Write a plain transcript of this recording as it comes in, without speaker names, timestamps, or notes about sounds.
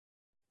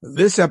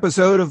This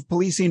episode of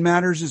Policing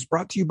Matters is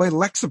brought to you by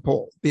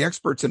Lexipol, the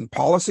experts in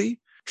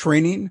policy,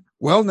 training,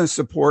 wellness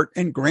support,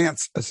 and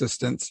grants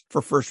assistance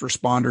for first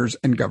responders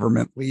and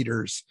government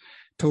leaders.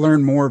 To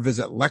learn more,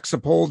 visit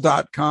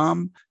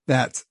Lexipol.com.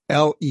 That's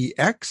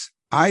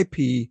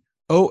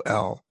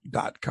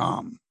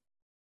Lexipol.com.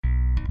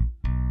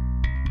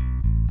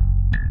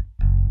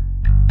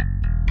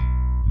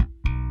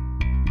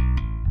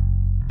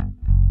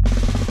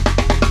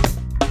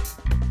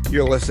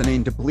 You're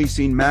listening to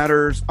Policing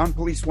Matters on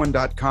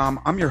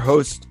PoliceOne.com. I'm your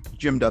host,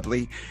 Jim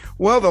Dudley.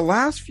 Well, the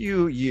last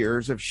few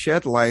years have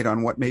shed light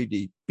on what may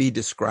be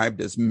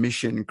described as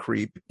mission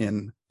creep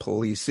in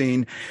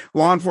policing.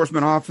 Law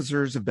enforcement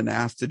officers have been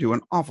asked to do an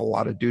awful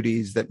lot of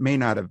duties that may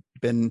not have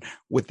been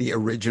with the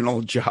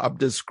original job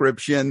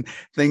description.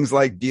 Things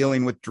like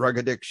dealing with drug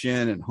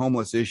addiction and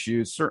homeless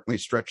issues certainly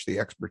stretch the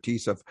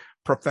expertise of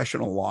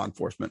professional law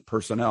enforcement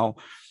personnel.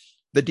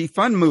 The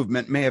defund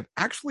movement may have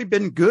actually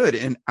been good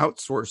in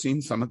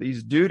outsourcing some of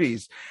these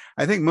duties.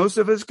 I think most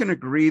of us can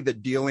agree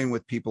that dealing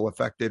with people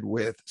affected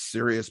with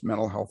serious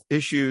mental health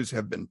issues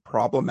have been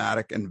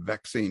problematic and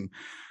vexing.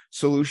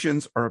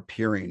 Solutions are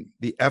appearing.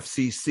 The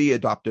FCC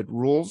adopted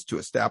rules to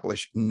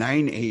establish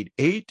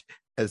 988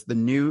 as the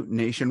new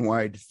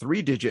nationwide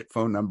 3-digit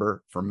phone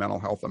number for mental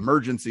health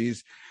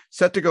emergencies,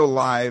 set to go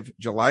live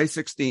July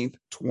 16th,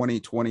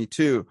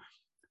 2022.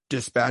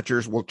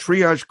 Dispatchers will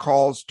triage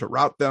calls to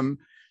route them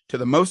to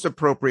the most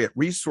appropriate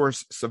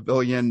resource,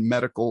 civilian,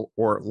 medical,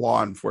 or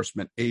law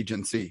enforcement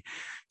agency.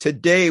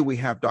 Today, we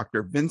have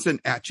Dr.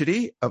 Vincent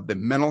Atchity of the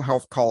Mental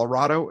Health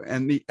Colorado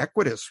and the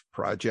Equitas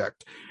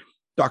Project.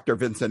 Dr.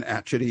 Vincent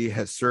Atchity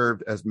has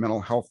served as Mental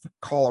Health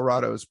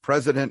Colorado's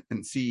president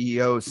and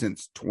CEO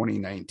since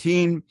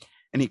 2019,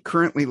 and he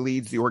currently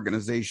leads the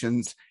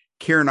organization's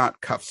Care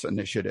Not Cuffs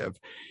initiative.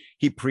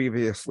 He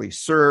previously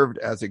served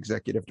as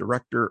executive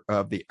director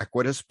of the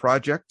Equitas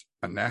Project,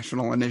 a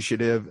national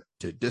initiative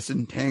to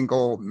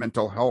disentangle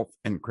mental health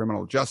and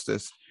criminal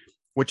justice,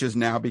 which has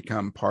now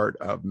become part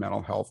of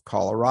Mental Health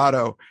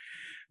Colorado.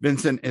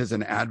 Vincent is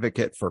an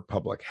advocate for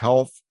public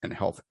health and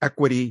health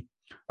equity,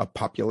 a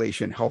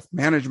population health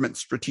management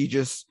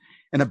strategist,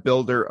 and a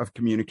builder of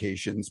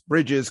communications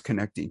bridges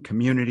connecting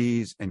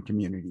communities and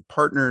community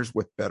partners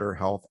with better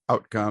health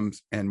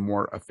outcomes and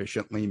more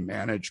efficiently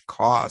managed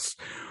costs.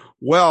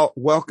 Well,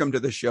 welcome to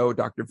the show,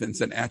 Dr.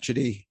 Vincent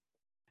Atchity.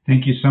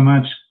 Thank you so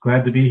much.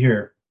 Glad to be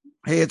here.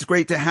 Hey, it's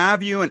great to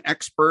have you, an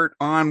expert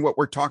on what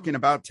we're talking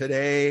about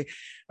today.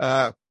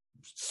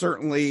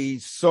 Certainly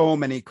so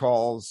many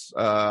calls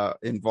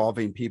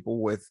involving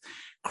people with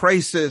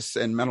crisis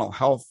and mental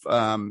health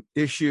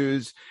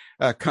issues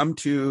come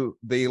to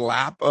the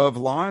lap of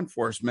law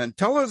enforcement.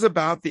 Tell us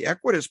about the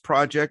Equitas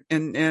Project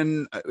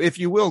and if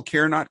you will,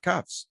 Care Not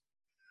Cuffs.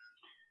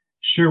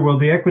 Sure. Well,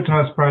 the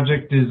Equitas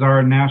Project is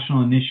our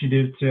national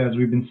initiative to, as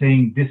we've been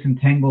saying,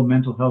 disentangle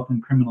mental health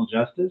and criminal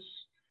justice.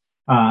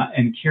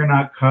 And Care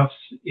Not Cuffs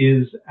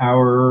is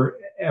our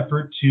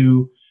effort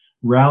to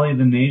rally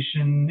the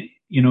nation,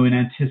 in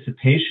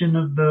anticipation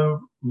of the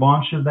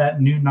launch of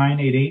that new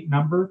 988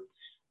 number,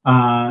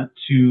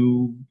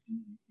 to,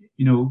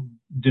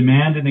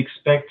 demand and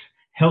expect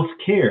health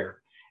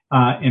care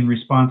in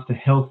response to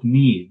health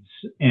needs,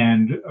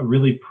 and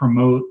really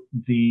promote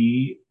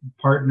the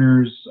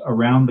partners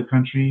around the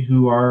country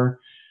who are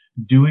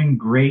doing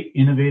great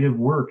innovative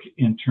work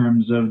in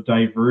terms of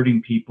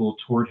diverting people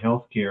toward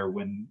healthcare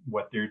when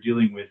what they're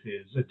dealing with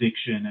is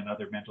addiction and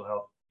other mental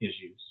health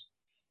issues.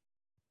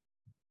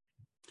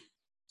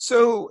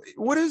 So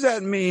what does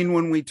that mean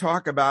when we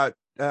talk about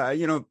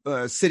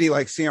a city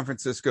like San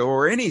Francisco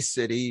or any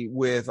city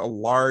with a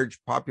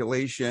large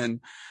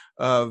population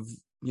of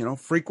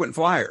frequent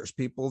flyers,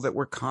 people that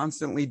we're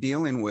constantly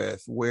dealing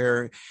with,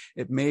 where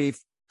it may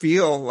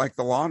feel like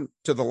the law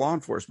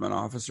enforcement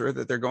officer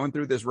that they're going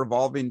through this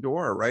revolving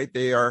door, right?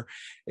 They are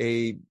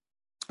a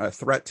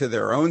threat to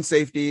their own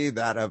safety,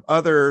 that of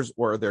others,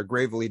 or they're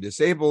gravely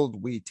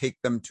disabled. We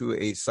take them to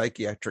a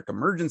psychiatric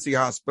emergency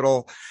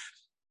hospital.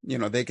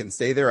 They can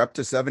stay there up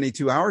to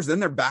 72 hours, then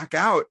they're back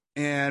out,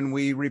 and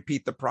we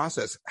repeat the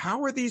process.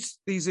 How are these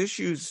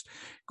issues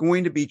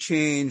going to be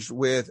changed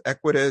with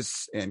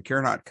Equitas and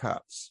Care Not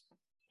Cuffs?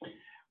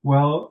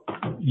 Well,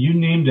 you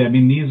named it. I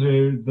mean, these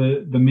are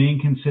the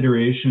main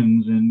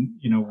considerations, and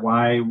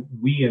why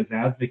we as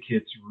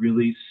advocates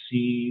really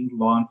see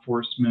law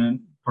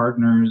enforcement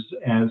partners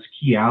as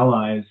key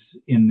allies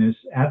in this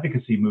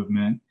advocacy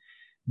movement,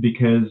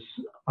 because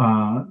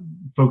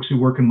folks who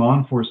work in law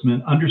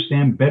enforcement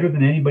understand better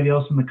than anybody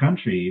else in the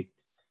country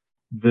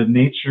the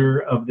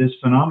nature of this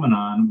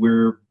phenomenon,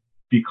 where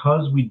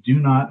because we do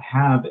not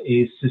have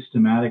a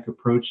systematic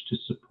approach to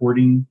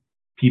supporting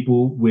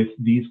people with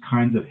these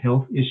kinds of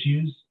health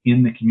issues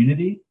in the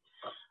community,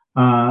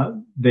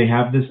 they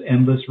have this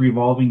endless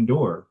revolving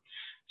door.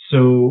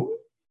 So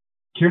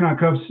Care Not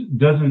Cuffs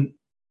doesn't,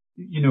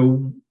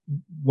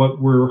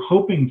 what we're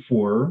hoping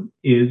for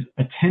is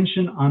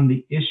attention on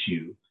the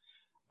issue,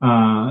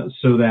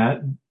 so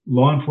that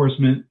law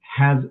enforcement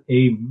has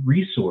a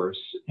resource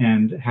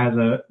and has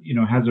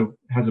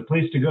a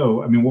place to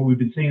go. I mean, what we've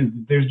been saying is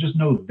that there's just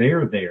no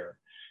there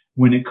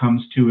when it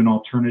comes to an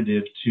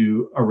alternative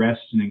to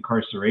arrest and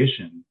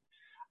incarceration.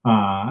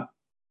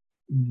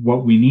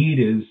 What we need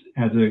is,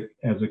 as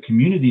a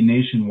community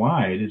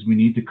nationwide, is we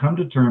need to come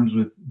to terms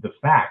with the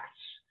facts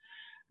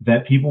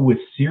that people with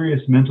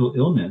serious mental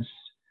illness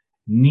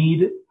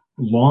need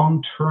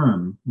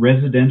long-term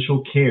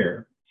residential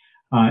care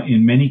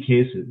in many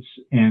cases,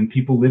 and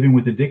people living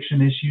with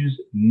addiction issues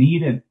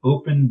need an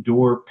open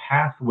door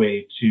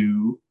pathway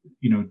to,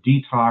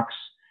 detox,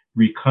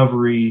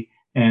 recovery,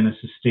 and a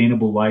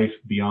sustainable life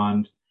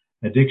beyond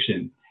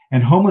addiction.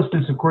 And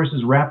homelessness, of course,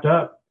 is wrapped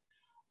up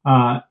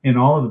in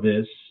all of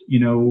this.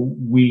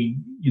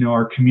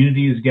 Our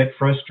communities get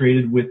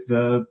frustrated with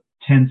the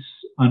tents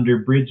under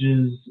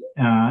bridges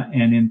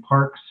and in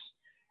parks,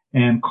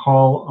 and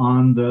call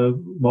on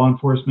the law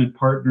enforcement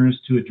partners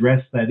to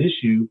address that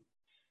issue.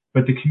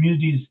 But the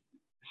communities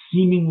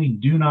seemingly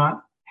do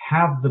not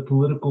have the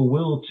political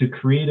will to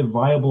create a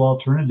viable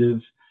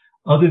alternative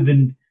other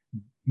than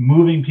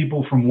moving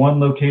people from one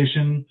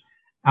location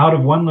out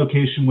of one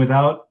location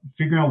without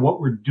figuring out what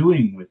we're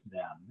doing with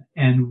them.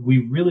 And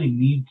we really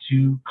need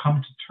to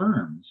come to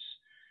terms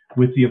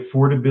with the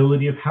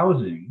affordability of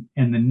housing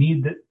and the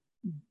need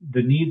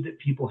that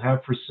people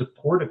have for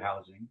supportive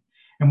housing.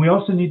 And we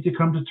also need to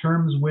come to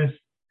terms with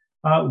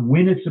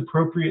when it's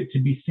appropriate to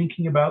be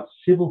thinking about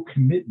civil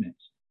commitment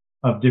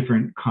of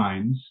different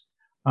kinds,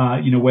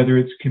 whether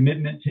it's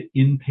commitment to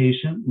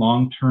inpatient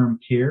long-term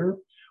care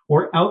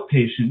or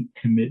outpatient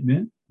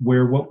commitment,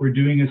 where what we're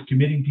doing is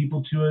committing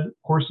people to a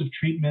course of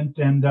treatment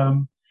and,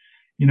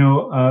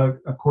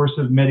 a course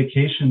of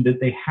medication that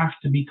they have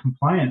to be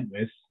compliant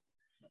with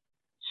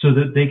so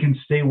that they can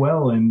stay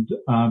well and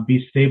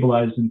be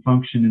stabilized and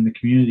function in the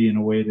community in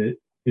a way that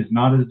is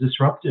not as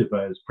disruptive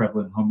as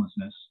prevalent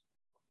homelessness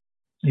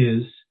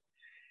is.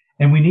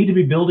 And we need to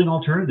be building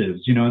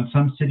alternatives, and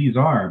some cities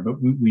are, but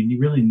we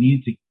really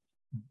need to,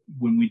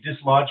 when we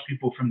dislodge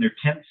people from their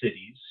tent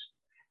cities,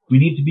 we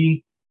need to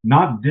be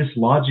not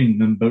dislodging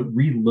them, but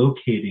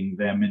relocating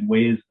them in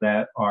ways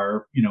that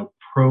are,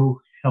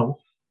 pro-health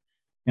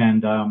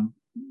and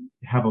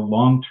have a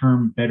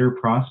long-term better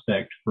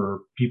prospect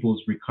for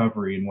people's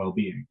recovery and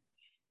well-being.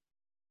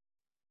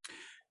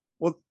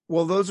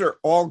 Well, those are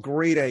all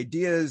great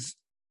ideas,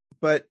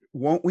 but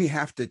won't we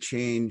have to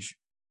change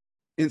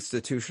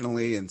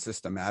institutionally and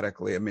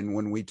systematically? I mean,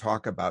 when we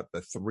talk about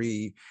the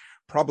three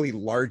probably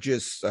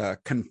largest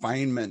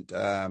confinement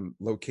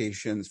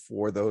locations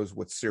for those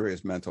with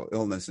serious mental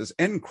illnesses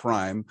and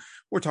crime,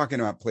 we're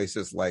talking about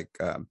places like,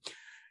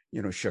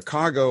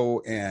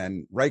 Chicago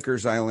and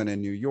Rikers Island in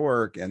New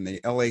York, and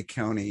the LA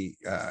County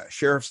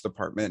Sheriff's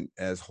Department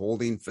as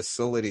holding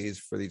facilities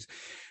for these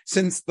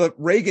since the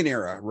Reagan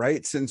era,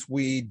 right? Since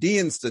we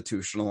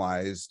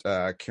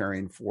deinstitutionalized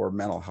caring for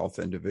mental health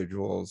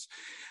individuals.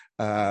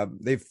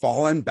 They've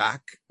fallen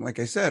back, like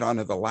I said,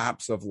 onto the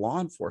laps of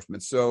law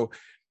enforcement. So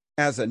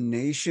as a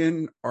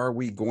nation, are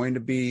we going to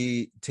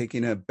be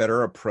taking a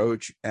better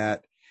approach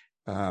at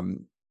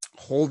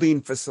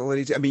holding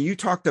facilities? I mean, you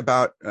talked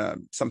about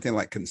something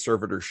like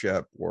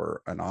conservatorship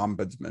or an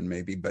ombudsman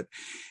maybe, but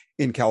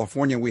in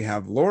California, we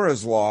have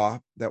Laura's Law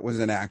that was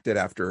enacted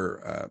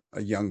after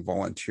a young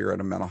volunteer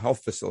at a mental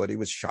health facility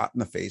was shot in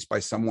the face by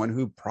someone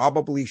who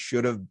probably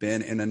should have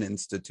been in an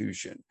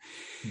institution.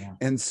 Yeah.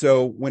 And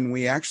so when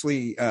we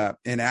actually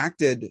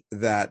enacted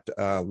that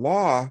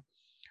law,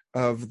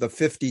 of the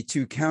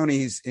 52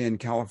 counties in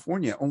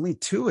California, only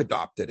 2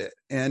 adopted it.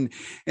 And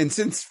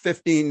since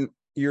 15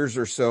 years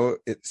or so,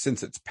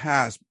 since it's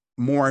passed,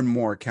 more and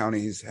more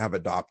counties have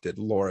adopted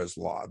Laura's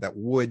Law that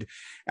would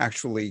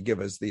actually give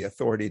us the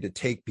authority to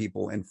take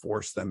people and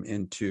force them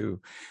into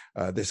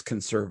this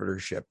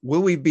conservatorship.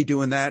 Will we be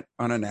doing that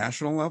on a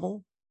national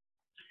level?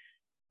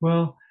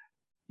 Well,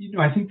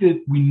 I think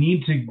that we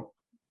need to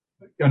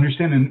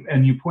understand,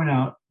 and you point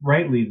out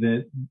rightly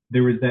that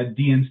there was that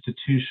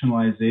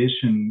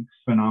deinstitutionalization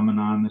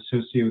phenomenon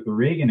associated with the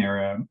Reagan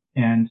era.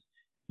 And,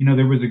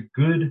 there was a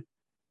good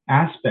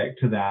aspect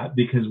to that,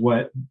 because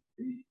what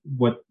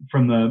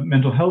from the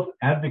mental health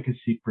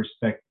advocacy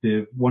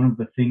perspective, one of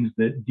the things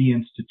that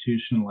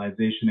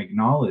deinstitutionalization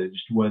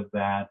acknowledged was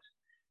that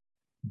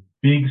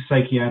big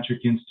psychiatric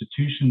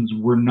institutions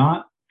were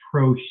not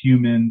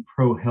pro-human,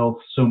 pro-health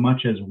so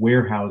much as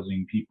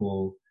warehousing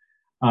people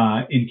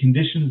in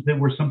conditions that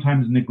were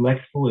sometimes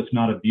neglectful, if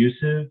not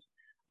abusive,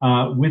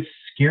 with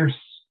scarce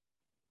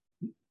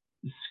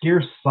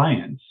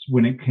science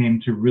when it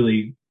came to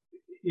really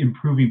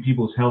improving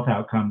people's health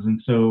outcomes. And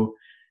so,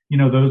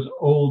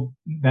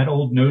 that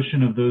old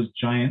notion of those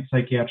giant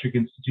psychiatric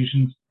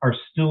institutions are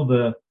still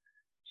the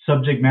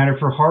subject matter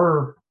for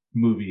horror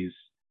movies,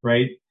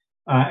 right?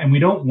 And we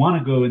don't want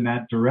to go in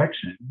that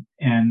direction.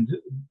 And,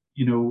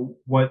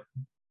 what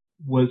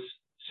was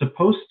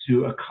supposed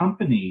to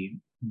accompany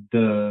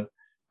the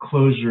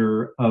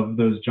closure of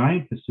those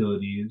giant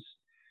facilities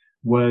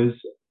was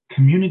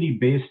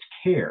community-based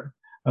care,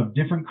 of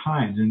different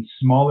kinds in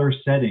smaller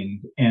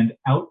settings and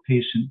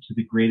outpatient to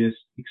the greatest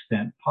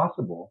extent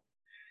possible.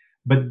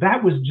 But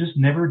that was just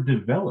never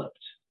developed.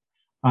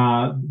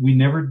 We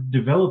never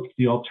developed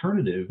the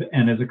alternative.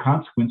 And as a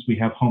consequence, we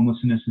have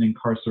homelessness and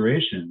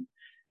incarceration.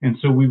 And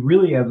so we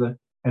really, as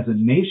a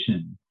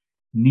nation,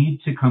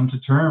 need to come to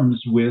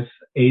terms with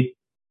a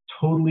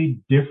totally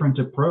different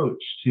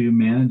approach to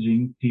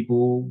managing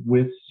people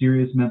with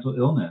serious mental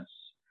illness.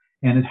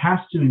 And it has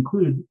to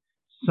include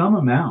some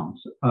amount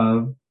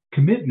of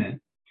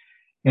commitment.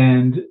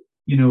 And,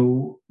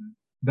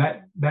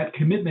 that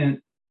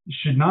commitment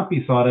should not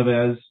be thought of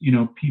as,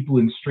 people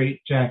in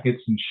straitjackets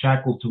and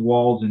shackled to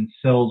walls in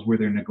cells where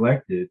they're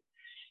neglected.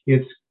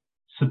 It's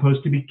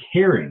supposed to be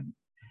caring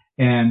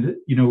and,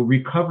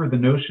 recover the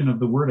notion of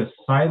the word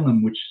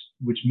asylum,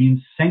 which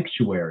means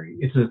sanctuary.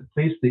 It's a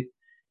place that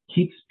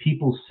keeps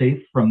people safe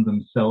from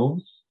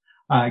themselves,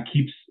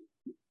 keeps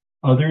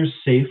others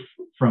safe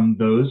from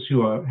those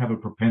who have a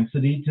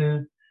propensity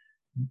to,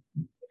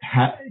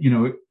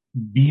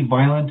 be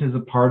violent as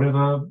a part of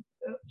a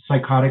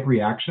psychotic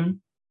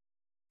reaction.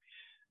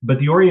 But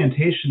the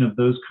orientation of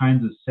those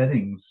kinds of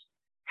settings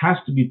has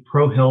to be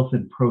pro-health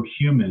and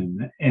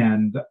pro-human,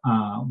 and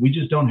we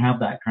just don't have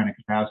that kind of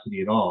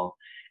capacity at all.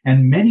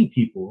 And many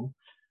people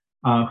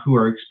who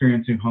are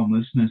experiencing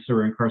homelessness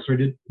or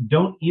incarcerated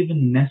don't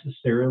even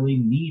necessarily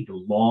need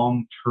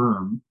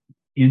long-term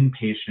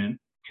inpatient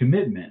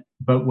commitment.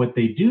 But what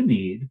they do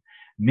need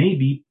may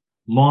be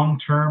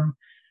long-term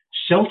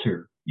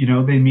shelter.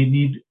 They may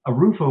need a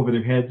roof over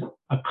their heads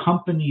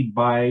accompanied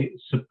by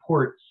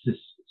support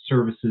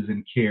services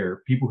and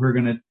care, people who are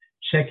going to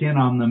check in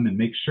on them and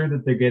make sure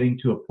that they're getting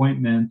to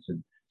appointments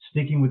and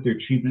sticking with their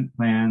treatment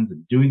plans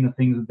and doing the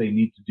things that they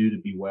need to do to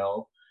be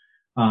well.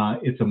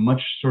 It's a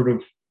much sort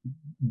of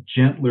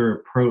gentler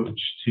approach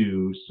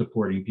to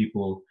supporting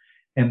people.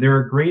 And there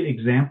are great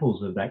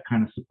examples of that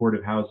kind of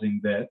supportive housing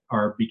that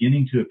are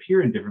beginning to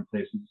appear in different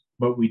places,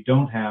 but we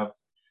don't have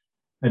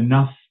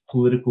enough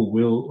political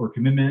will or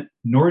commitment,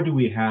 nor do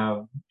we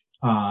have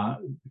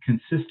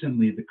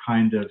consistently the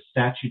kind of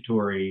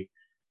statutory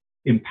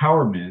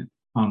empowerment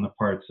on the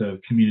parts of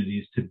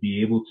communities to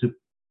be able to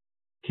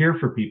care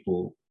for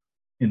people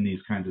in these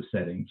kinds of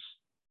settings.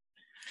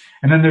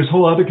 And then there's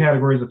whole other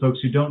categories of folks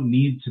who don't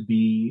need to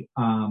be,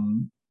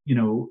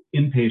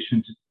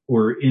 inpatient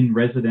or in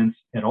residence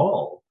at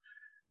all,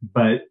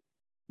 but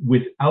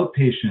with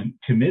outpatient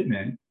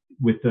commitment,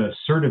 with the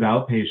assertive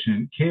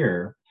outpatient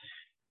care,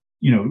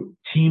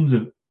 teams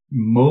of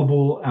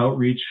mobile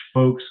outreach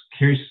folks,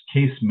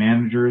 case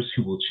managers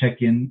who will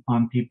check in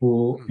on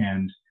people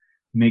and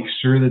make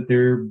sure that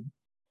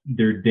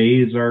their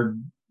days are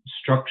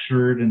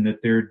structured and that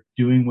they're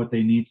doing what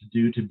they need to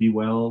do to be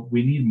well.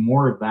 We need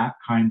more of that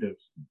kind of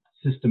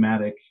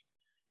systematic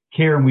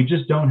care, and we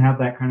just don't have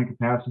that kind of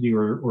capacity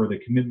or the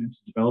commitment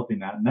to developing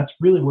that. And that's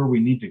really where we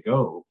need to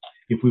go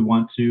if we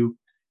want to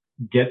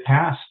get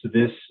past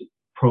this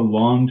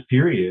prolonged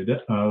period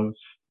of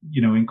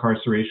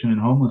incarceration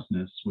and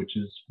homelessness, which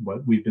is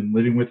what we've been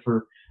living with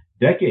for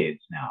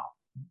decades now.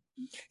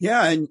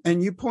 Yeah,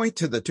 and you point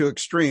to the two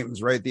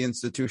extremes, right? The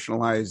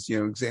institutionalized,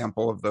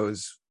 example of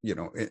those,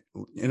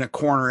 in a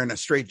corner in a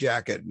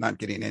straitjacket, not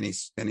getting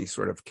any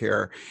sort of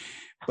care,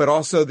 but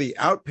also the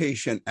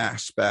outpatient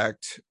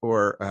aspect,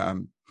 or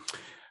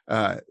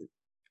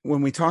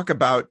when we talk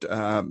about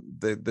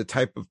the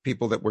type of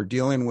people that we're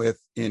dealing with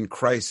in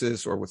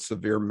crisis or with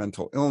severe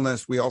mental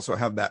illness, we also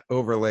have that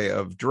overlay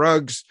of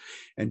drugs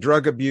and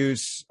drug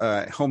abuse,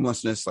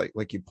 homelessness,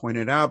 like you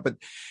pointed out. But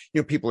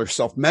people are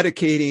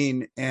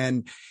self-medicating,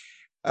 and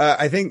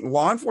I think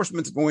law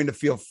enforcement is going to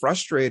feel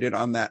frustrated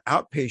on that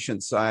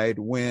outpatient side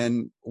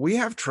when we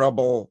have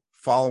trouble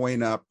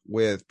following up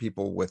with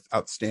people with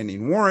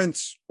outstanding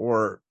warrants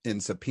or in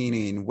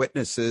subpoenaing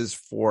witnesses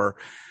for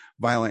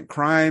violent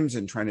crimes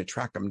and trying to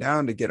track them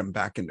down to get them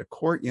back into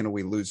court.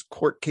 We lose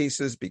court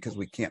cases because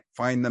we can't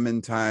find them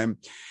in time.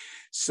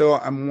 So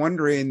I'm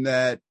wondering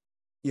that,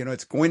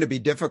 it's going to be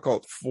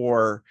difficult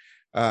for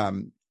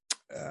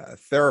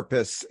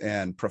therapists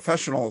and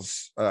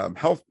professionals,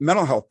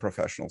 mental health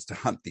professionals, to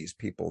hunt these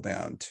people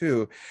down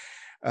too.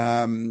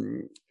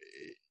 In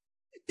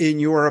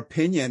your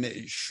opinion,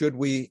 should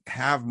we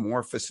have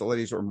more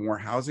facilities or more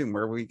housing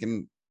where we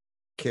can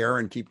care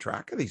and keep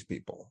track of these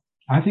people?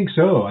 I think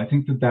so. I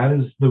think that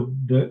is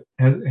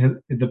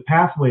the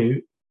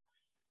pathway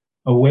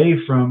away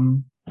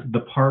from the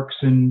parks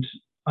and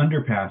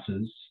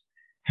underpasses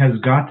has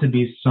got to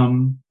be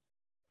some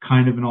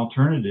kind of an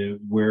alternative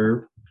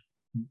where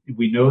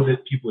we know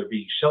that people are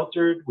being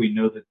sheltered. We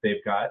know that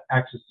they've got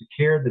access to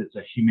care, that it's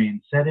a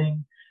humane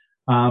setting.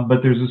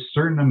 But there's a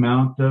certain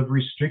amount of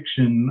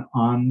restriction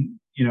on,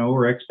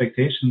 or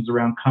expectations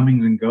around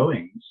comings and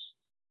goings,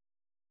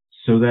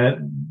 so that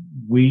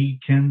we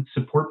can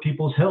support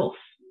people's health.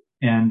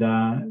 And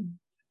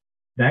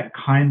that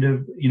kind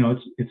of,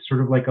 it's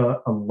sort of like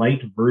a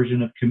light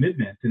version of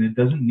commitment, and it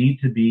doesn't need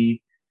to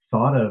be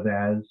thought of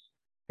as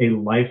a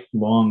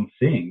lifelong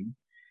thing.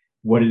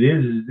 What it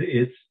is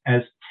it's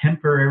as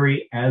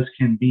temporary as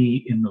can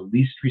be in the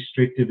least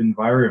restrictive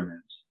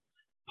environments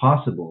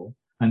possible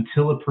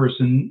until a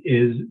person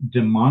is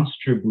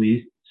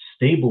demonstrably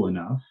stable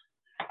enough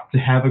to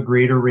have a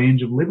greater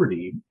range of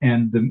liberty.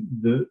 And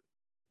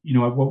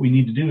what we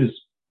need to do is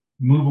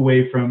move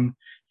away from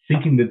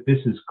thinking that this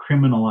is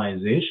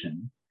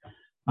criminalization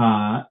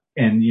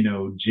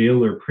and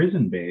jail or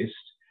prison based,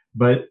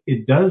 but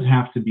it does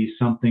have to be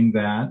something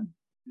that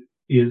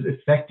is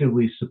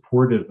effectively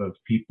supportive of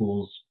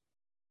people's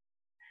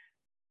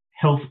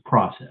health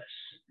process,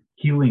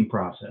 healing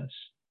process.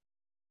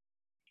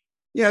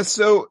 Yeah.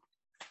 So,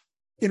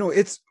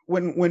 it's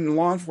when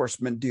law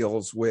enforcement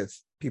deals with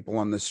people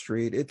on the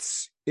street,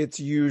 it's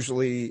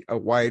usually a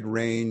wide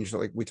range.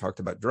 Like we talked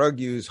about drug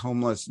use,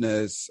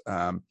 homelessness,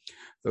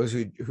 those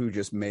who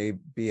just may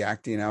be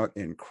acting out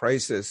in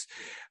crisis.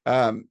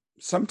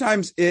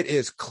 Sometimes it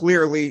is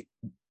clearly,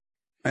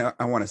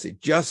 I want to say,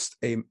 just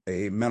a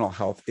mental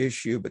health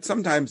issue, but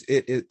sometimes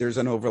there's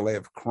an overlay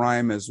of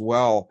crime as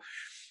well.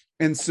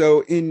 And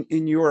so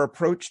in your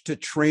approach to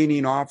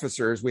training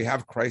officers, we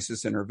have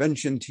crisis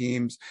intervention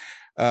teams,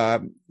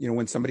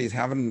 when somebody's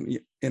having,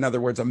 in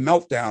other words, a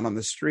meltdown on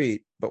the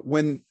street, but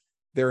when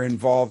they're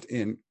involved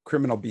in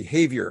criminal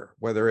behavior,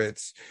 whether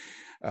it's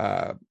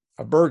a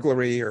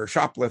burglary or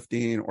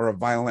shoplifting or a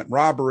violent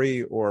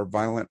robbery or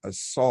violent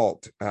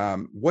assault,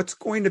 what's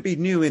going to be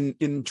new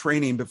in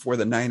training before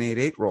the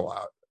 988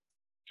 rollout?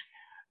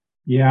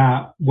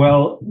 Yeah,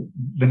 well,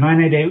 the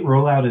 988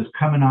 rollout is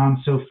coming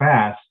on so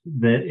fast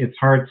that it's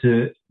hard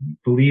to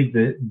believe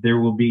that there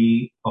will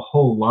be a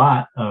whole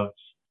lot of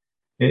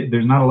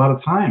there's not a lot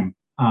of time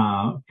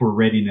for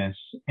readiness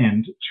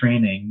and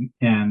training.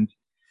 And,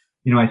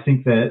 I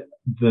think that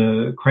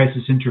the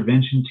crisis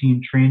intervention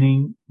team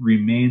training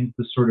remains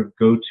the sort of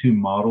go-to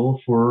model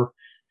for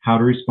how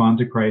to respond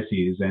to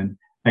crises. And,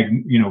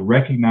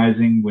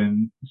 recognizing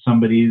when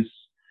somebody's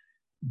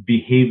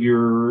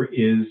behavior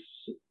is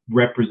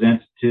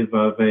representative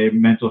of a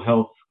mental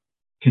health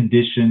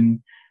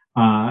condition,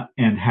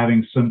 and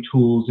having some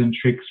tools and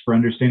tricks for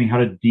understanding how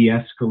to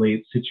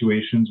de-escalate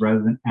situations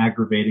rather than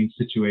aggravating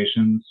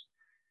situations.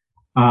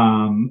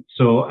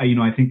 So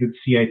I think that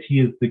CIT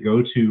is the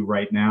go-to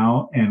right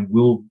now and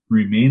will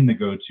remain the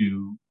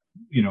go-to,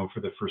 for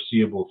the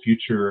foreseeable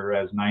future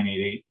as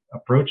 988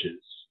 approaches.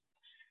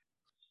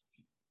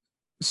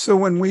 So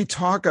when we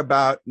talk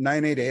about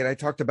 988, I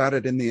talked about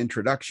it in the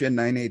introduction.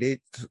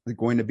 988 is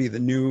going to be the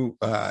new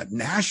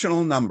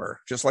national number,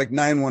 just like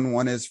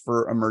 911 is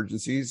for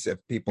emergencies. If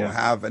people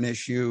have an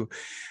issue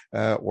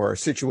or a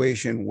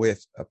situation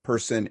with a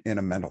person in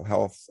a mental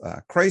health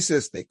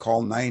crisis, they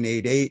call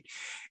 988.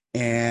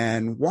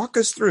 And walk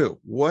us through,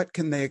 what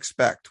can they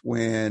expect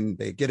when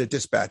they get a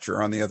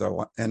dispatcher on the other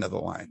end of the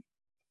line?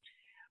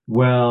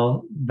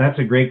 Well, that's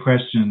a great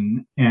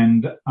question.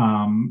 And,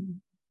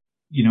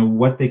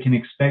 what they can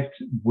expect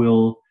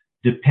will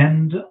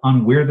depend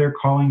on where they're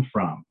calling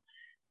from.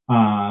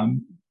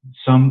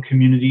 Some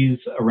communities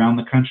around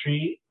the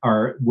country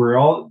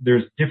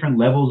there's different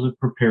levels of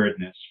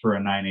preparedness for a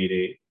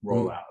 988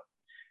 rollout.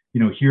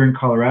 Here in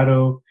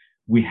Colorado,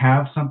 we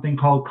have something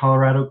called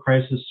Colorado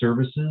Crisis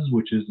Services,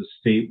 which is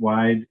a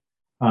statewide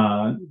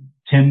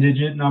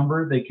 10-digit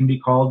number. They can be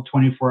called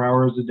 24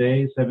 hours a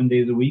day, 7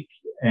 days a week,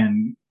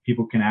 and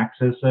people can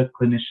access a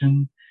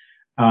clinician.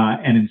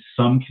 And in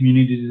some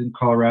communities in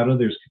Colorado,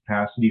 there's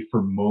capacity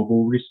for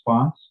mobile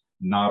response,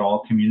 not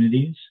all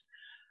communities.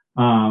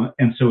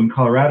 And so in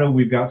Colorado,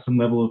 we've got some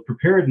level of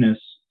preparedness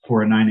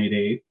for a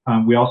 988.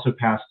 We also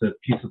passed a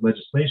piece of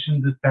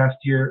legislation this past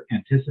year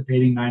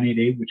anticipating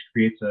 988, which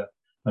creates a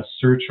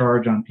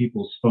surcharge on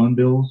people's phone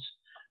bills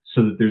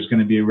so that there's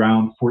going to be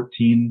around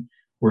 $14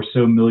 or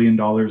so million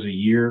a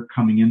year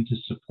coming in to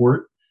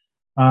support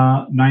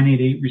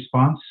 988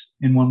 response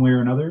in one way or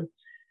another.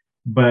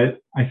 But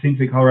I think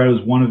that Colorado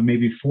is one of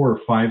maybe 4 or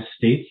 5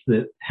 states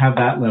that have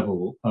that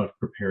level of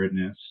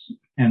preparedness.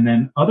 And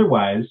then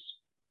otherwise,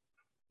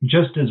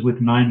 just as with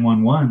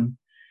 911,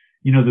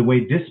 the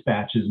way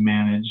dispatch is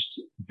managed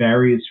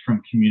varies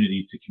from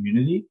community to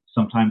community.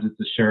 Sometimes it's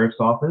the sheriff's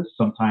office.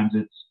 Sometimes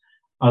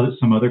it's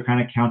some other kind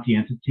of county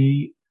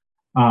entity.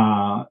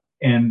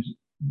 And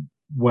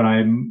what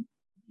I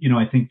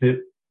think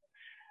that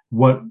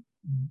what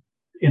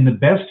in the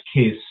best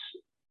case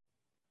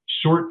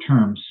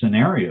short-term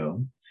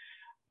scenario,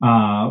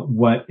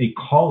 what a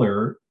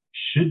caller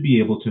should be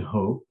able to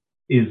hope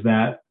is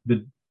that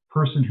the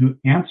person who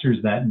answers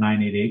that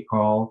 988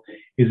 call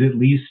is at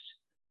least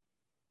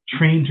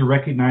trained to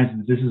recognize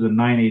that this is a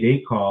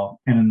 988 call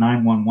and a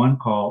 911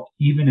 call,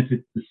 even if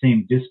it's the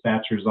same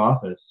dispatcher's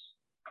office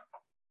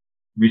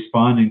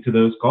responding to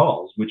those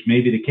calls, which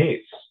may be the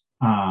case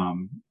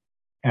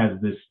as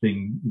this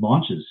thing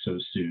launches so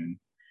soon.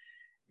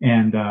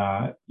 And,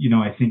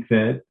 I think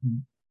that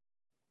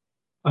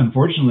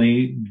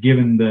unfortunately,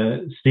 given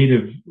the state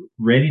of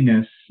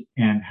readiness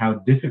and how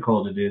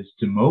difficult it is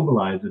to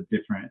mobilize a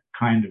different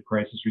kind of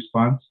crisis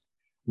response,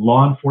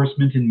 law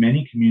enforcement in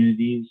many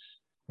communities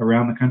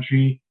around the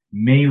country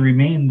may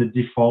remain the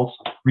default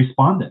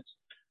respondent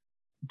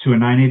to a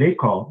 988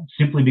 call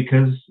simply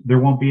because there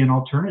won't be an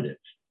alternative.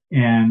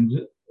 And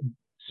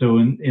so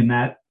in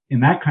in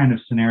that kind of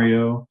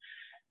scenario,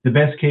 the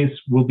best case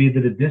will be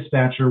that a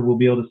dispatcher will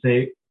be able to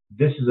say,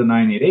 this is a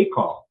 988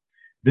 call.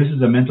 This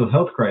is a mental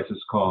health crisis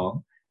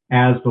call,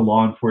 as the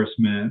law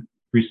enforcement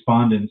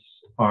respondents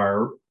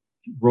are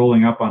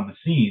rolling up on the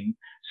scene,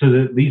 so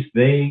that at least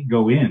they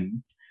go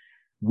in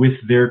with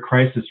their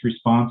crisis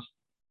response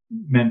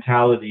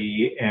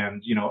mentality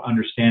and,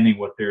 understanding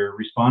what they're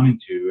responding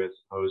to, as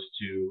opposed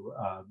to,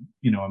 a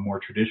more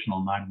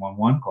traditional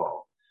 911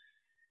 call.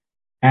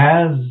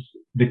 As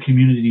the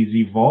communities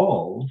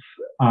evolve,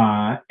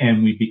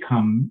 and we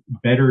become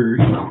better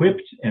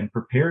equipped and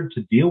prepared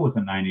to deal with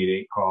a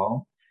 988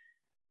 call,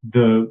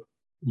 the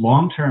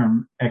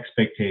long-term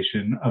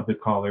expectation of the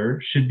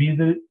caller should be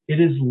that it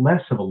is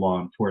less of a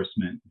law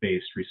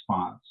enforcement-based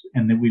response,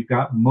 and that we've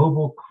got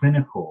mobile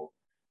clinical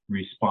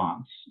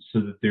response,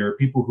 so that there are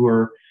people who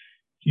are,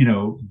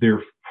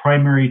 their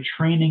primary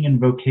training and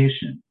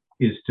vocation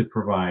is to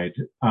provide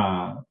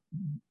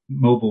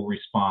mobile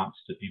response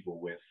to people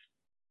with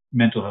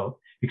mental health,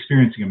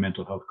 experiencing a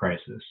mental health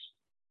crisis.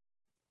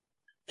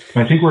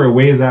 But I think we're a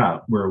ways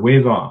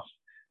off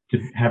to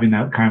having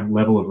that kind of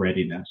level of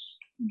readiness.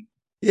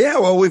 Yeah,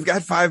 well, we've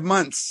got 5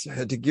 months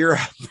to gear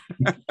up.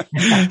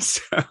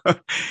 So,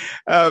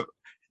 I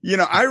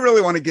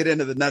really want to get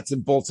into the nuts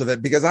and bolts of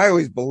it, because I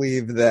always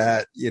believe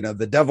that,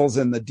 the devil's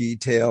in the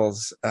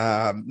details,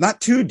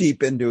 not too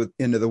deep into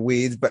the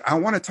weeds, but I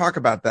want to talk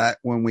about that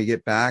when we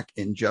get back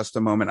in just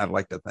a moment. I'd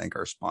like to thank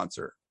our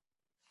sponsor.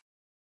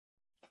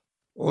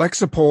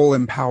 Lexipol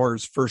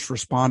empowers first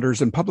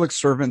responders and public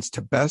servants to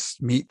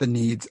best meet the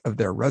needs of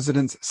their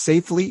residents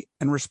safely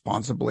and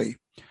responsibly.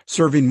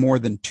 Serving more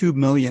than 2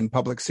 million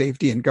public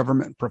safety and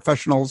government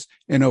professionals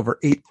in over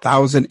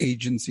 8,000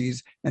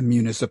 agencies and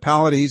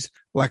municipalities,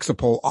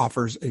 Lexipol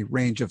offers a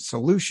range of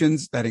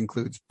solutions that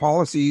includes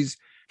policies,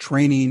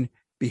 training,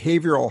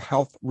 behavioral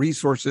health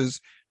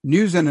resources,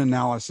 news and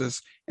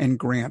analysis, and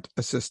grant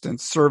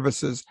assistance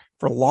services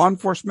for law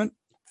enforcement,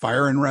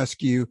 fire and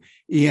rescue,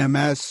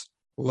 EMS,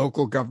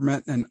 local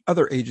government, and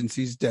other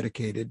agencies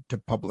dedicated to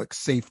public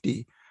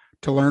safety.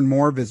 To learn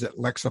more, visit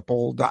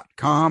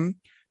Lexipol.com.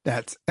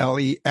 That's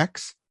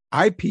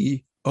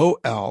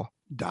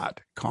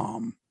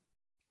LEXIPOL.com.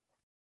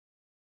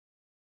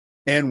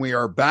 And we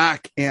are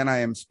back, and I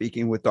am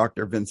speaking with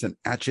Dr. Vincent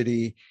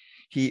Atchity.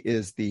 He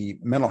is the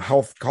Mental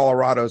Health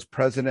Colorado's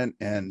president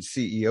and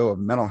CEO of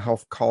Mental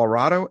Health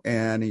Colorado,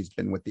 and he's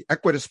been with the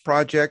Equitas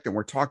Project, and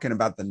we're talking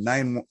about the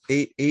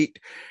 988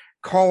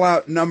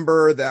 call-out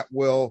number that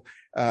will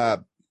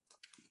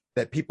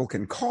that people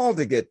can call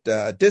to get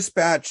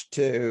dispatched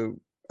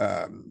to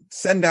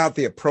send out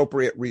the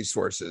appropriate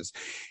resources.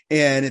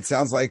 And it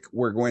sounds like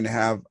we're going to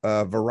have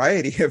a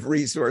variety of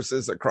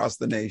resources across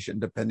the nation,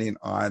 depending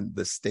on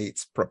the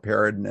state's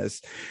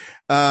preparedness.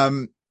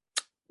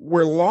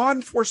 Were law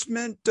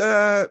enforcement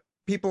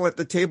people at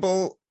the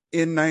table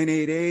in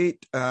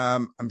 988?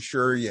 I'm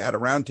sure you had a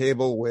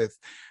roundtable with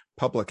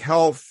public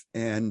health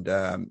and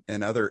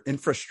other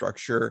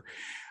infrastructure.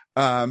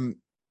 One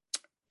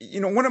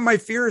of my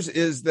fears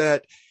is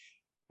that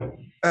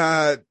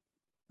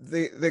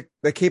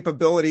the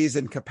capabilities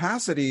and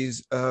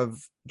capacities of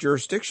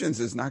jurisdictions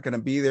is not going to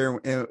be there.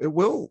 It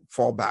will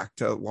fall back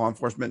to law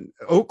enforcement.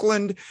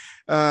 Oakland,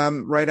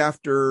 right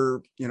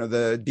after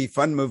the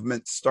defund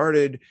movement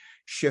started,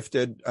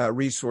 shifted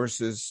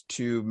resources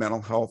to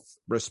mental health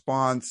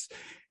response,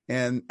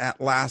 and at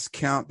last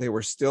count, they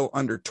were still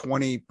under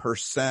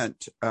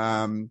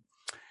 20%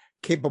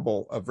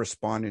 capable of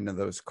responding to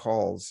those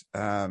calls.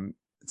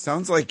 It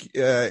sounds like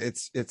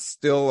it's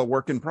still a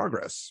work in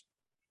progress.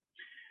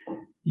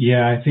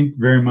 Yeah, I think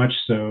very much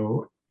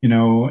so.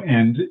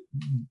 And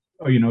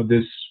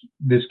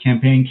this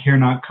campaign, Care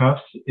Not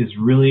Cuffs, is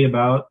really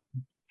about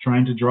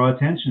trying to draw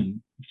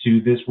attention to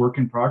this work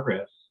in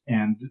progress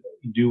and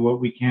do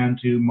what we can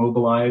to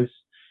mobilize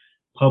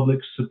public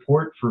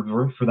support for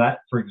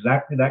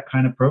exactly that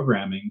kind of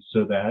programming,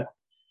 so that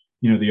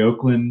the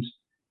Oakland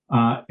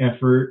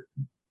effort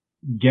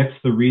gets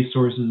the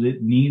resources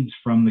it needs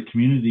from the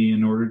community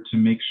in order to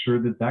make sure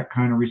that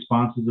kind of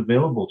response is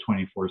available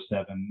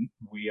 24/7.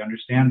 We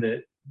understand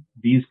that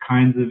these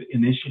kinds of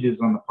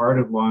initiatives on the part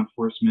of law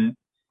enforcement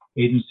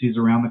agencies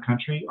around the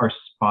country are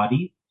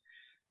spotty,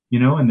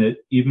 and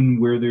that even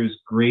where there's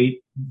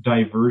great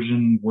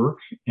diversion work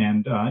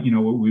and,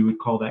 what we would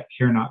call that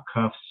Care Not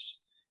Cuffs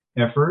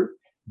effort,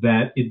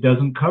 that it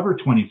doesn't cover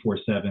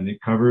 24/7. It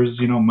covers,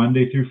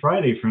 Monday through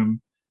Friday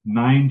from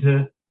 9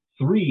 to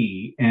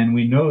 3, and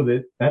we know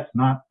that that's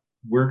not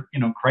where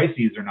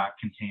crises are not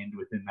contained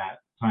within that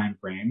time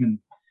frame.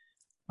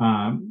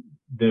 And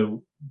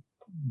the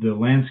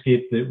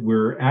landscape that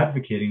we're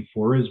advocating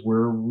for is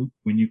where,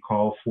 when you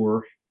call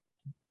for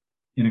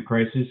in a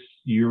crisis,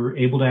 you're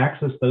able to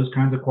access those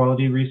kinds of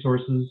quality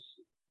resources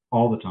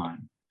all the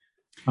time.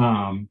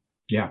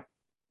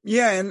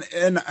 Yeah,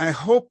 and I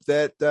hope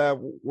that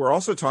we're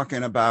also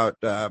talking about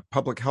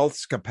public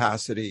health's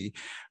capacity.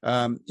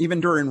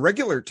 Even during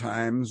regular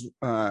times,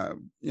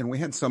 we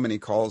had so many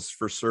calls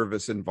for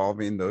service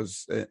involving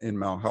those in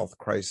mental health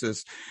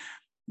crisis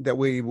that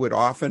we would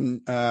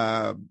often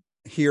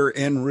here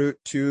en route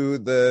to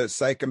the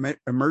psych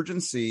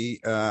emergency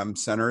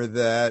center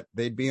that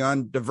they'd be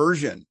on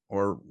diversion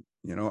or,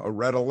 a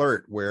red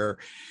alert, where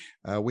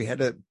we had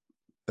to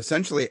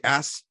essentially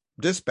ask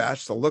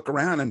dispatch to look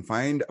around and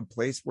find a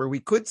place where we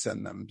could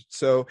send them.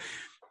 So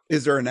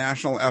is there a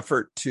national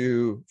effort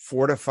to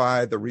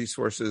fortify the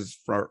resources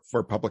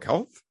for public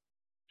health?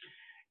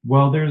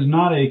 Well, there's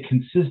not a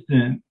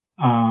consistent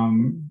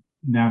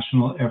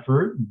national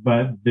effort,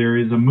 but there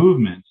is a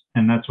movement.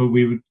 And that's what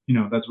we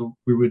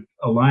would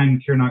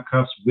align Care Not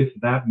Cuffs with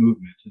that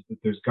movement, is that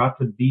there's got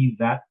to be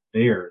that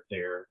there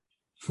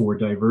for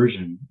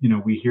diversion.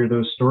 We hear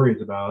those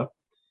stories about,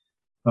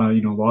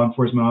 law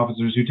enforcement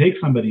officers who take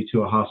somebody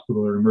to a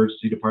hospital or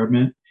emergency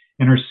department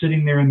and are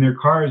sitting there in their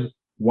cars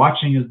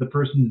watching as the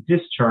person's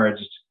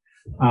discharged.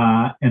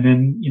 And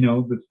then,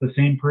 it's the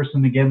same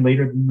person again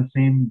later in the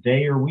same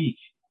day or week.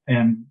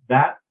 And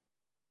that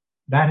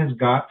has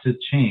got to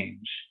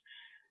change.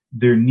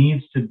 There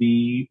needs to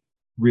be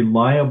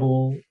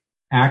reliable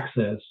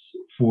access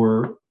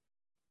for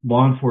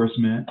law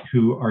enforcement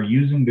who are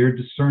using their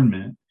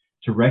discernment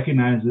to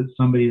recognize that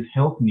somebody's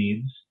health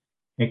needs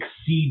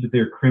exceed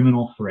their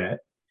criminal threat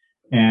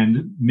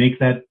and make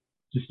that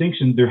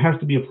distinction. There has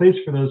to be a place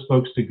for those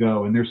folks to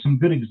go. And there's some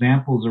good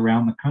examples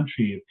around the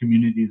country of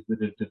communities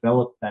that have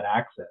developed that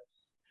access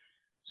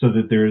so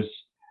that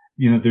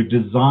they're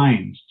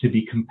designed to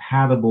be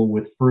compatible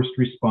with first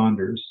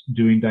responders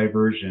doing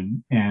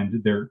diversion,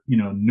 and they're,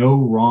 no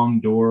wrong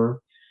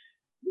door,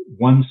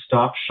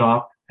 one-stop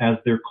shop, as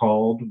they're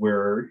called,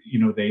 where,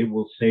 they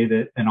will say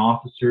that an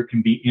officer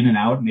can be in and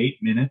out in 8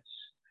 minutes,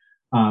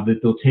 that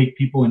they'll take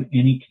people in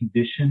any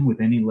condition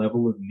with any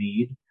level of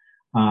need,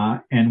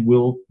 and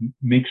will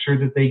make sure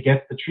that they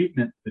get the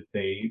treatment that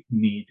they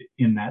need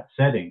in that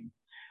setting.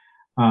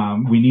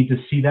 We need to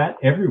see that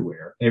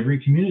everywhere.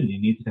 Every community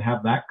needs to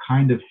have that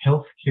kind of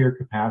healthcare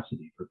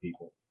capacity for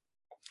people.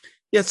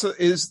 Yeah. So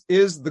is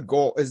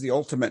the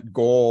ultimate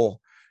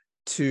goal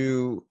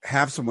to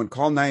have someone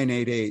call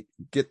 988,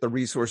 get the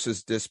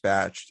resources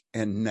dispatched,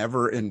 and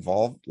never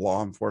involve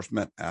law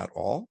enforcement at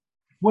all?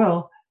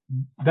 Well,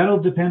 that'll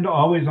depend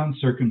always on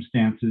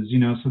circumstances,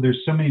 so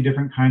there's so many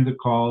different kinds of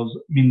calls.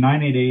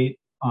 988,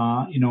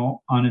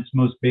 on its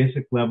most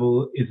basic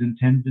level is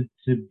intended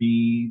to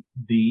be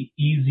the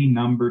easy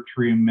number to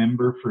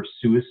remember for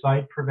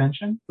suicide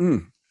prevention.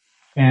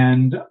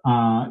 And,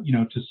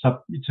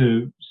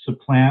 to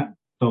supplant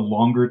the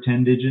longer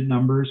 10-digit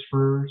numbers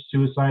for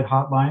suicide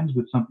hotlines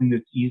with something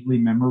that's easily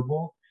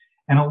memorable.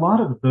 And a lot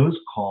of those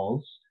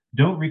calls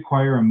don't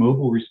require a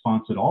mobile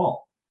response at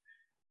all.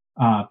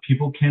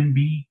 People can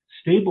be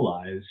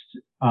stabilized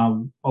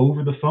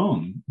over the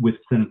phone with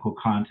clinical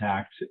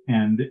contact,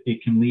 and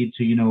it can lead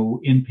to,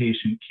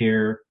 inpatient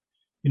care,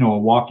 a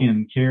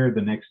walk-in care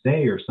the next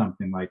day or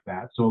something like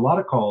that. So a lot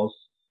of calls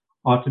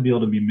ought to be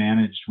able to be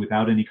managed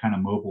without any kind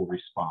of mobile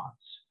response.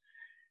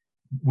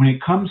 When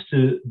it comes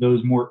to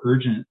those more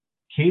urgent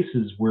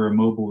cases where a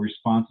mobile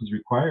response is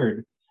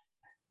required,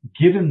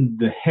 given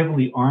the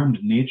heavily armed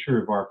nature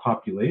of our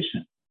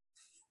population,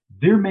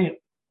 there may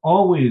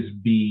always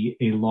be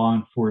a law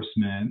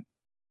enforcement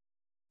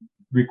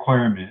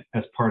requirement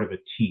as part of a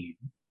team.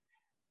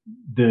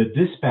 The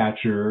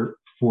dispatcher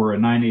for a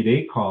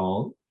 988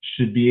 call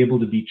should be able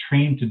to be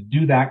trained to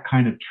do that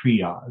kind of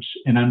triage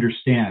and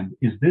understand,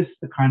 is this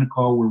the kind of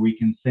call where we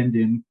can send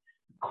in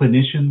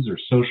clinicians or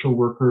social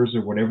workers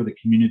or whatever the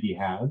community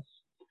has?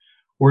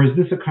 Or is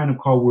this a kind of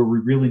call where we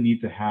really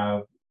need to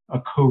have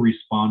a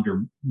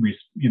co-responder,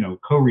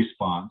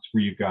 co-response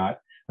where you've got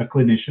a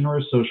clinician or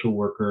a social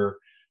worker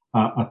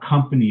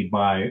accompanied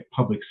by a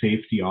public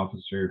safety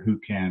officer who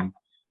can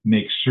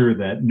make sure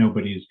that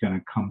nobody's going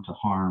to come to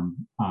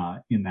harm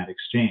in that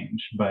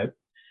exchange. But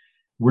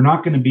we're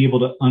not going to be able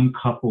to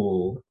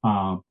uncouple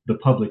the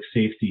public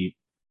safety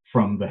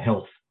from the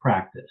health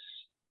practice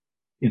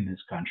in this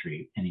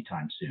country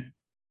anytime soon.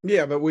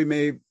 Yeah, but we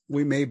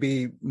may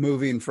be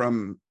moving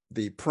from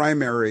the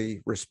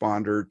primary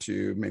responder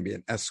to maybe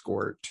an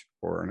escort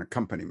or an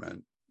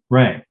accompaniment.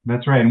 Right,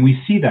 that's right. And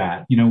we see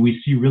that,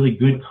 we see really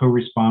good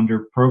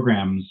co-responder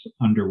programs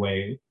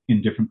underway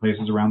in different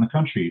places around the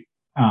country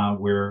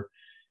where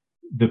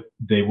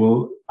they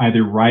will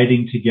either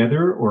riding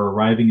together or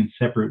arriving in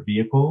separate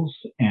vehicles,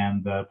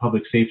 and the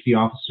public safety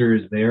officer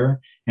is there.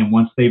 And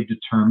once they've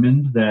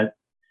determined that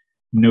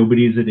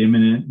nobody's at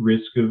imminent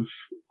risk of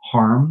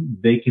harm,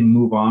 they can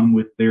move on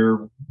with their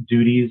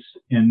duties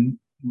and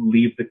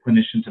leave the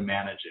clinician to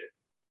manage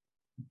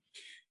it.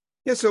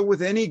 Yeah, so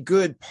with any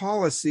good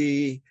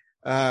policy,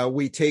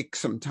 we take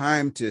some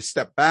time to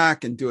step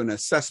back and do an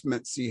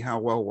assessment, see how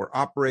well we're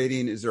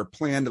operating. Is there a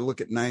plan to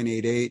look at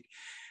 988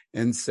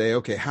 and say,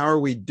 okay, how are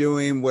we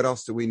doing? What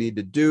else do we need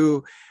to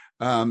do?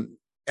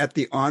 At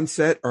the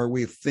onset, are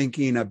we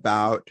thinking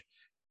about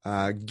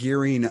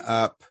gearing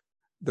up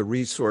the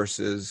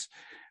resources,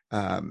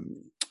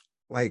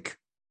 like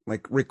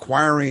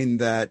requiring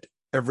that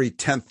every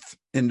 10th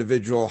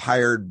individual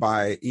hired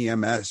by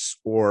EMS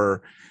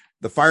or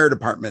the fire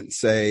department,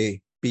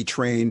 say, be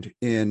trained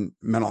in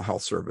mental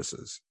health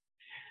services?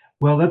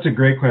 Well, that's a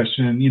great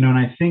question. And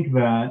I think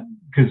that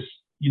because,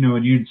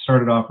 you'd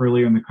started off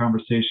earlier in the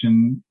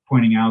conversation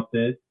pointing out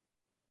that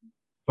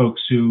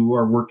folks who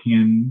are working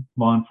in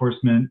law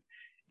enforcement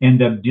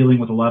end up dealing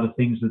with a lot of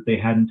things that they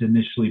hadn't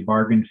initially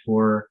bargained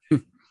for,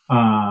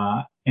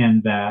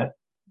 and that,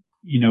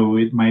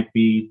 it might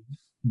be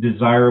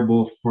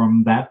desirable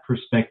from that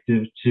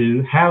perspective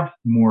to have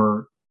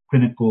more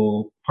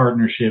clinical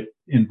partnership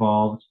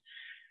involved.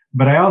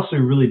 But I also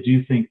really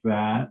do think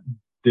that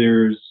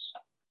there's,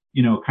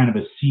 kind of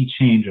a sea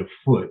change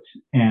afoot,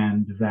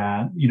 and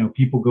that,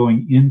 people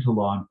going into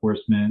law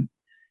enforcement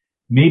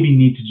maybe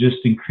need to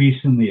just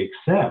increasingly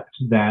accept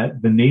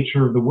that the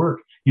nature of the work,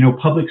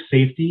 public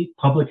safety,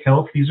 public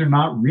health, these are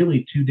not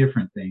really two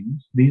different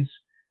things.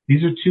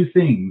 These are two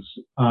things,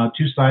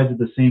 two sides of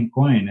the same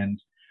coin. And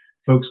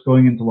folks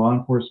going into law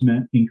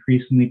enforcement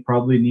increasingly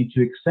probably need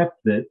to accept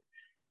that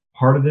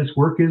part of this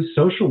work is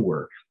social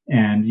work.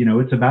 And,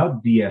 it's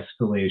about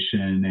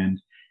de-escalation and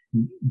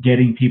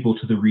getting people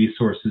to the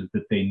resources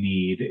that they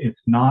need.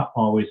 It's not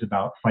always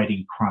about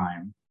fighting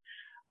crime.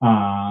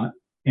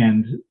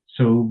 And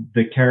so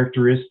the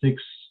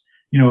characteristics,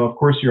 of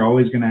course, you're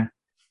always going to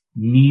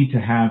need to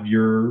have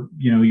your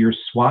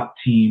SWAT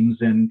teams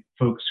and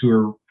folks who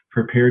are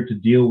prepared to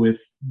deal with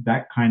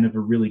that kind of a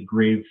really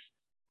grave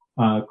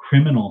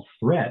criminal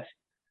threat.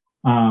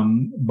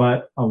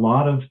 But a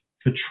lot of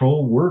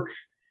patrol work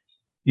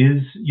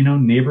is,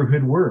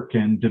 neighborhood work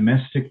and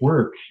domestic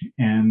work.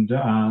 And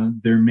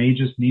there may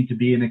just need to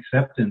be an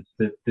acceptance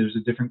that there's a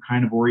different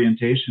kind of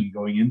orientation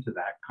going into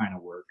that kind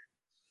of work.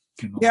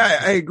 Yeah,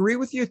 I agree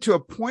with you to a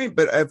point,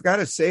 but I've got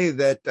to say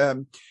that,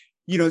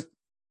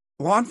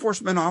 law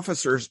enforcement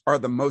officers are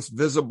the most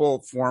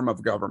visible form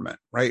of government,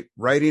 right?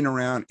 Riding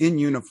around in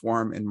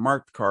uniform in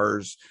marked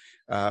cars,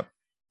 a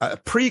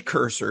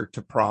precursor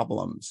to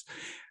problems.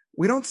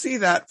 We don't see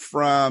that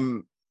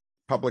from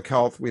public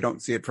health. We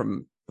don't see it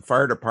from the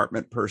fire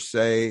department per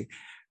se.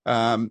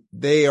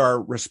 They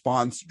are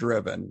response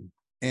driven.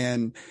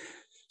 And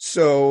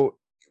so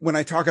when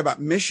I talk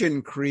about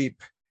mission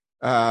creep,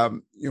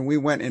 we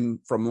went in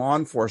from law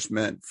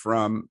enforcement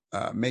from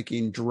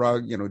making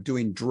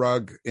doing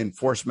drug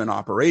enforcement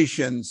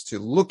operations to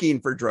looking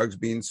for drugs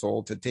being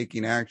sold to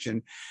taking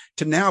action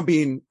to now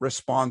being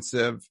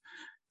responsive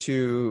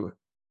to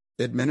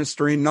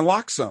administering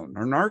naloxone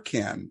or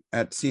Narcan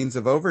at scenes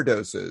of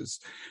overdoses.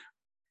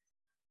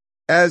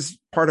 As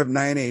part of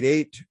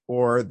 988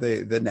 or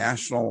the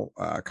national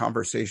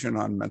conversation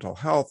on mental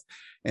health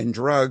and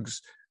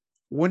drugs,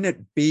 wouldn't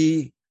it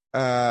be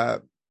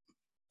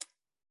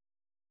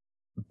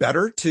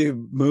better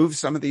to move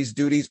some of these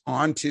duties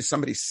onto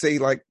somebody, say,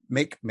 like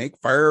make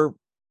fire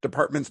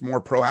departments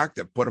more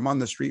proactive, put them on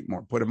the street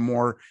more, put them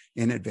more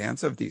in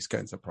advance of these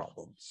kinds of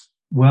problems?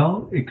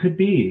 Well, it could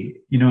be,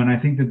 and I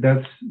think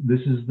this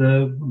is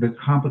the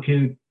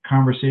complicated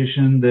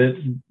conversation that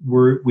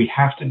we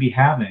have to be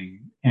having.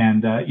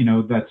 And,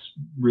 that's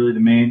really the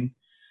main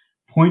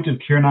point of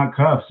Care Not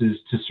Cuffs, is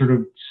to sort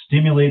of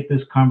stimulate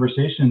this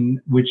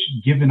conversation, which,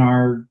 given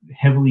our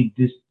heavily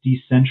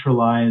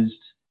decentralized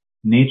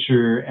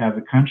nature as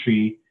a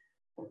country,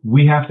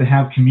 we have to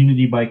have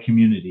community by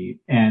community.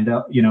 And,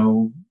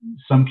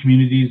 some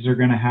communities are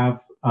going to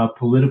have a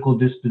political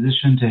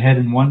disposition to head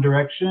in one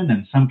direction,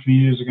 and some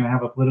communities are going to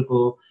have a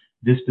political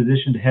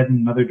disposition to head in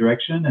another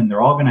direction, and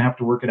they're all going to have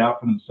to work it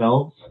out for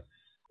themselves.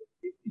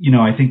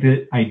 I think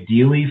that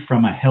ideally,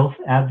 from a health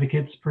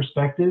advocate's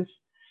perspective,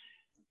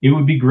 it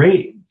would be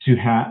great to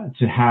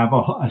have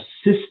a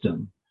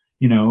system,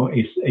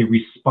 a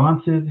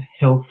responsive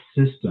health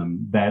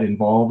system that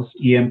involves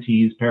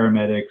EMTs,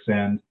 paramedics,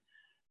 and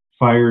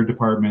fire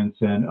departments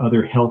and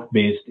other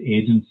health-based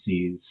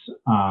agencies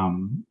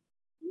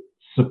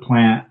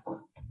supplant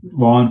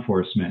law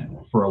enforcement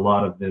for a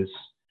lot of this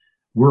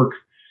work.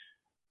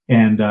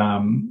 And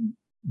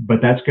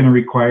but that's going to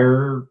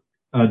require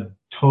a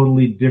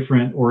totally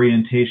different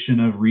orientation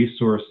of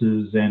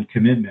resources and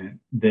commitment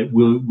that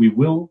we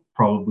will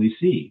probably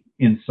see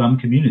in some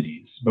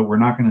communities, but we're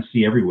not going to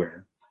see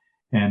everywhere,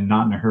 and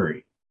not in a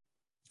hurry.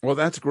 Well,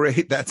 that's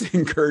great. That's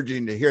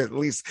encouraging to hear. At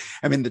least,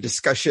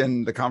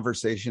 the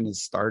conversation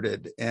has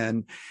started,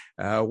 and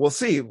we'll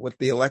see what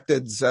the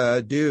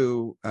electeds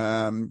do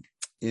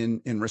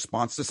in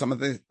response to some of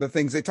the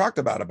things they talked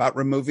about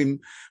removing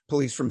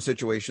police from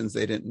situations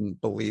they didn't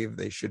believe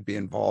they should be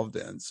involved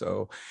in.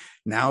 So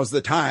now's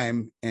the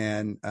time,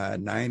 and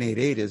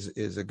 988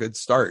 is a good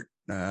start.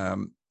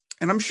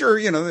 And I'm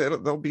sure,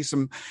 there'll be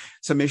some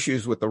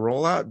issues with the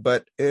rollout,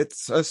 but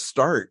it's a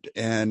start,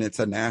 and it's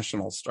a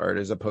national start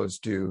as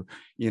opposed to,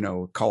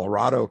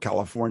 Colorado,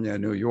 California,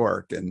 New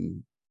York,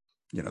 and,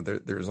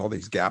 there's all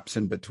these gaps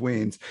in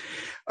between.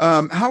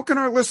 How can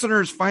our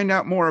listeners find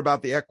out more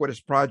about the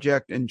Equitas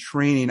Project and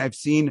training? I've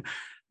seen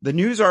the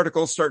news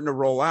articles starting to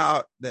roll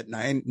out that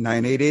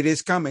 988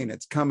 is coming.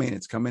 It's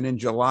coming in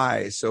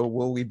July. So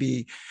will we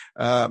be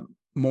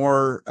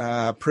more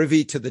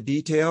privy to the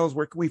details?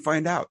 Where can we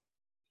find out?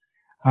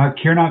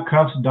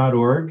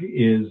 CareNotCuffs.org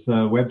is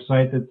the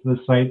website. That's the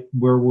site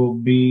where we'll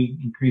be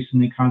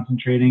increasingly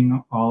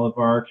concentrating all of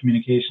our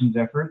communications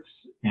efforts.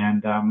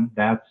 And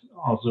that's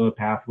also a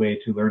pathway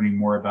to learning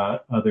more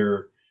about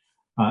other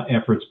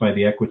efforts by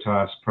the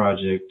Equitas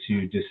Project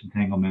to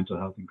disentangle mental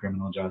health and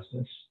criminal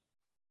justice.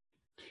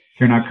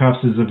 Care Not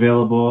Cuffs is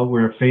available.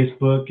 We're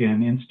Facebook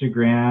and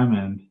Instagram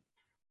and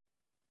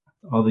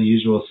all the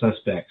usual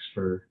suspects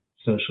for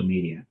social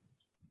media.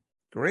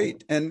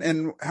 Great.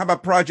 And how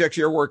about projects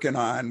you're working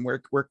on? Where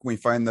can we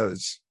find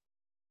those?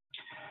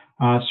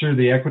 Sure.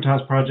 The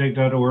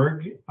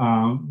EquitasProject.org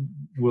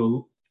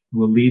will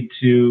lead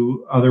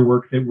to other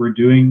work that we're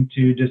doing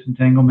to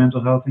disentangle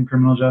mental health and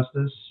criminal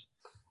justice,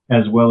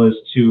 as well as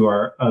to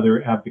our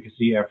other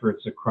advocacy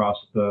efforts across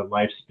the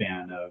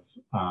lifespan of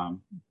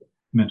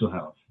mental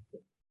health.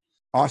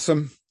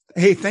 Awesome.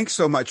 Hey, thanks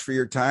so much for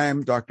your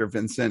time, Dr.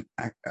 Vincent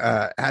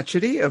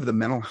Atchity of the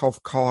Mental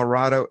Health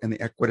Colorado and the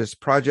Equitas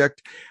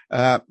Project.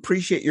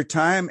 Appreciate your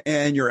time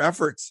and your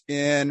efforts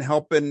in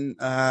helping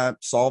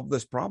solve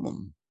this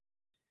problem.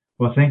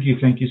 Well, thank you.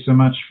 Thank you so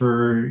much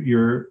for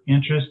your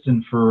interest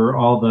and for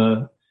all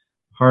the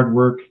hard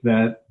work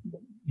that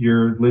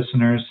your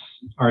listeners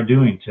are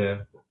doing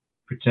to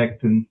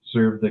protect and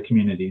serve the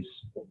communities.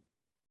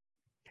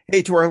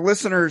 Hey, to our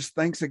listeners,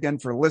 thanks again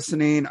for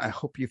listening. I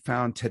hope you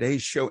found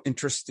today's show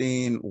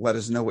interesting. Let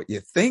us know what you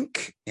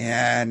think.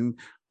 And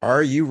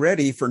are you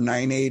ready for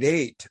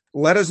 988?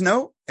 Let us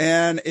know.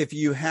 And if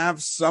you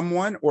have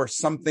someone or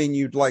something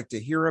you'd like to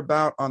hear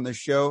about on the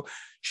show,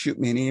 shoot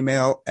me an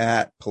email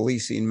at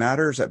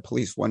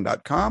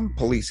policingmatters@policeone.com,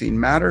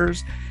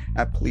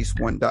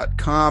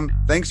 policingmatters@policeone.com.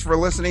 Thanks for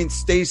listening.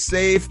 Stay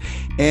safe,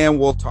 and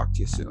we'll talk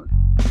to you soon.